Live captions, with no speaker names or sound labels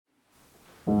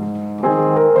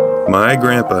My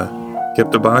grandpa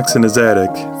kept a box in his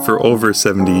attic for over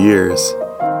 70 years.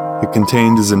 It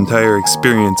contained his entire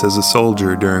experience as a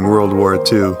soldier during World War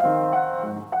II.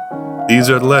 These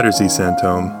are the letters he sent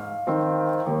home.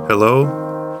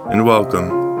 Hello, and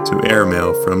welcome to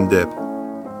Airmail from Dip.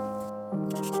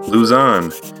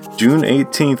 Luzon, June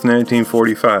 18th,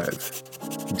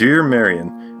 1945. Dear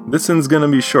Marion, this one's gonna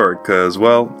be short, cause,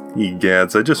 well,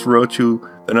 egads, I just wrote you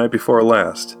the night before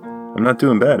last. I'm not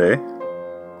doing bad, eh?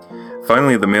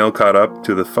 Finally, the mail caught up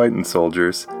to the fightin'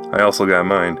 soldiers. I also got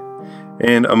mine.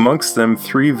 And amongst them,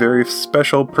 3 very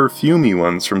special perfumey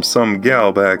ones from some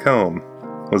gal back home.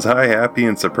 Was I happy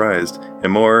and surprised,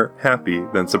 and more happy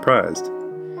than surprised.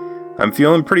 I'm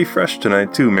feeling pretty fresh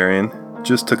tonight too, Marion.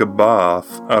 Just took a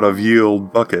bath out of ye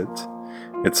old bucket.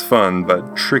 It's fun,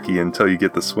 but tricky until you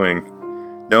get the swing.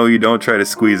 No, you don't try to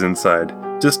squeeze inside.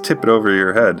 Just tip it over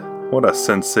your head. What a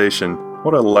sensation.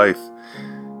 What a life.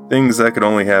 Things that could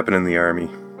only happen in the army.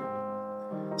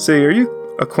 Say, are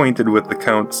you acquainted with the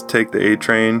Counts' Take the A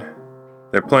Train?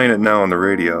 They're playing it now on the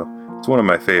radio. It's one of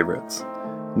my favorites.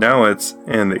 Now it's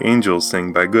And the Angels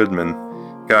Sing by Goodman.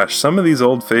 Gosh, some of these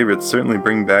old favorites certainly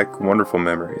bring back wonderful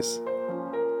memories.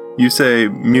 You say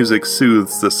music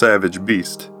soothes the savage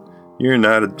beast. You're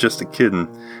not just a kiddin'.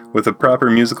 With a proper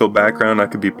musical background, I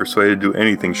could be persuaded to do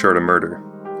anything short of murder.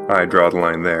 I draw the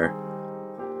line there.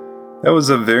 That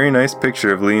was a very nice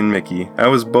picture of Lee and Mickey. I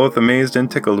was both amazed and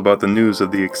tickled about the news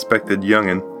of the expected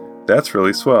young'un. That's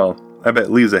really swell. I bet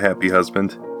Lee's a happy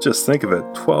husband. Just think of it,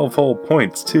 12 whole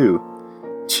points, too.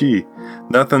 Gee,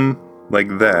 nothing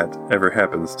like that ever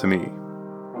happens to me.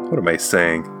 What am I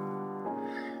saying?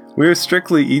 We're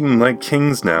strictly eating like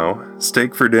kings now.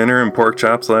 Steak for dinner and pork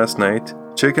chops last night.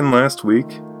 Chicken last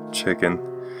week. Chicken.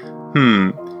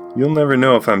 You'll never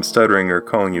know if I'm stuttering or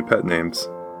calling you pet names.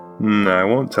 I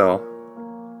won't tell.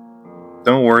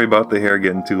 Don't worry about the hair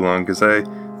getting too long, because I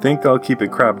think I'll keep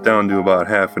it cropped down to about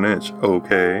 ½ an inch,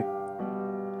 okay?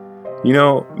 You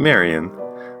know, Marion,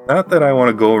 not that I want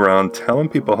to go around telling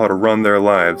people how to run their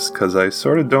lives, because I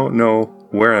sort of don't know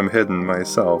where I'm heading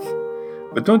myself.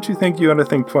 But don't you think you ought to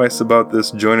think twice about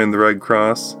this joining the Red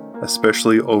Cross,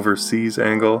 especially overseas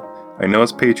angle? I know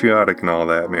it's patriotic and all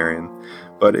that, Marion,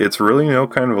 but it's really no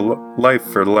kind of a life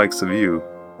for the likes of you.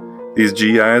 These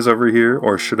GIs over here,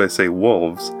 or should I say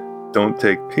wolves, don't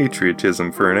take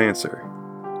patriotism for an answer.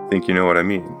 Think you know what I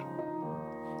mean.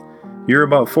 You're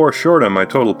about 4 short on my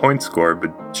total point score,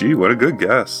 but gee, what a good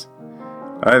guess.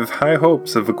 I've high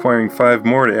hopes of acquiring 5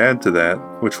 more to add to that,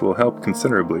 which will help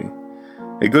considerably.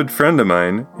 A good friend of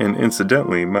mine, and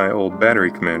incidentally my old battery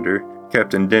commander,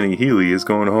 Captain Denny Healy, is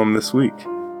going home this week.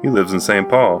 He lives in St.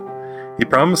 Paul. He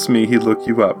promised me he'd look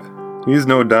you up. He's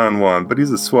no Don Juan, but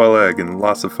he's a swell egg and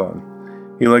lots of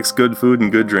fun. He likes good food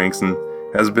and good drinks and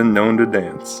has been known to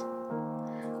dance.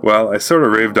 Well, I sort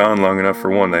of raved on long enough for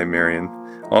one night, Marion.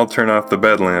 I'll turn off the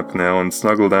bed lamp now and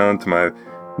snuggle down to my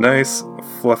nice,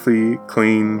 fluffy,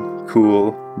 clean,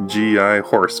 cool GI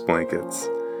horse blankets.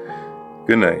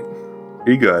 Good night.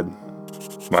 Be good.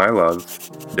 My love,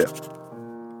 Dip.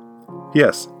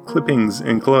 Yes, clippings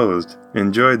enclosed.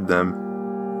 Enjoyed them.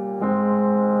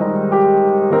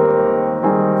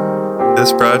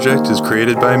 This project is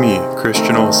created by me,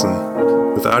 Christian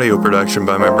Olsen, with audio production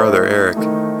by my brother Eric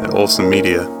at Olsen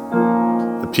Media.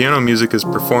 The piano music is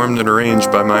performed and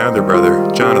arranged by my other brother,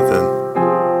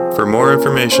 Jonathan. For more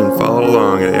information, follow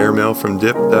along at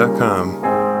airmailfromdip.com.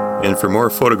 And for more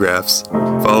photographs,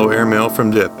 follow Airmail from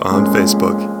Dip on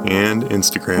Facebook and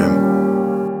Instagram.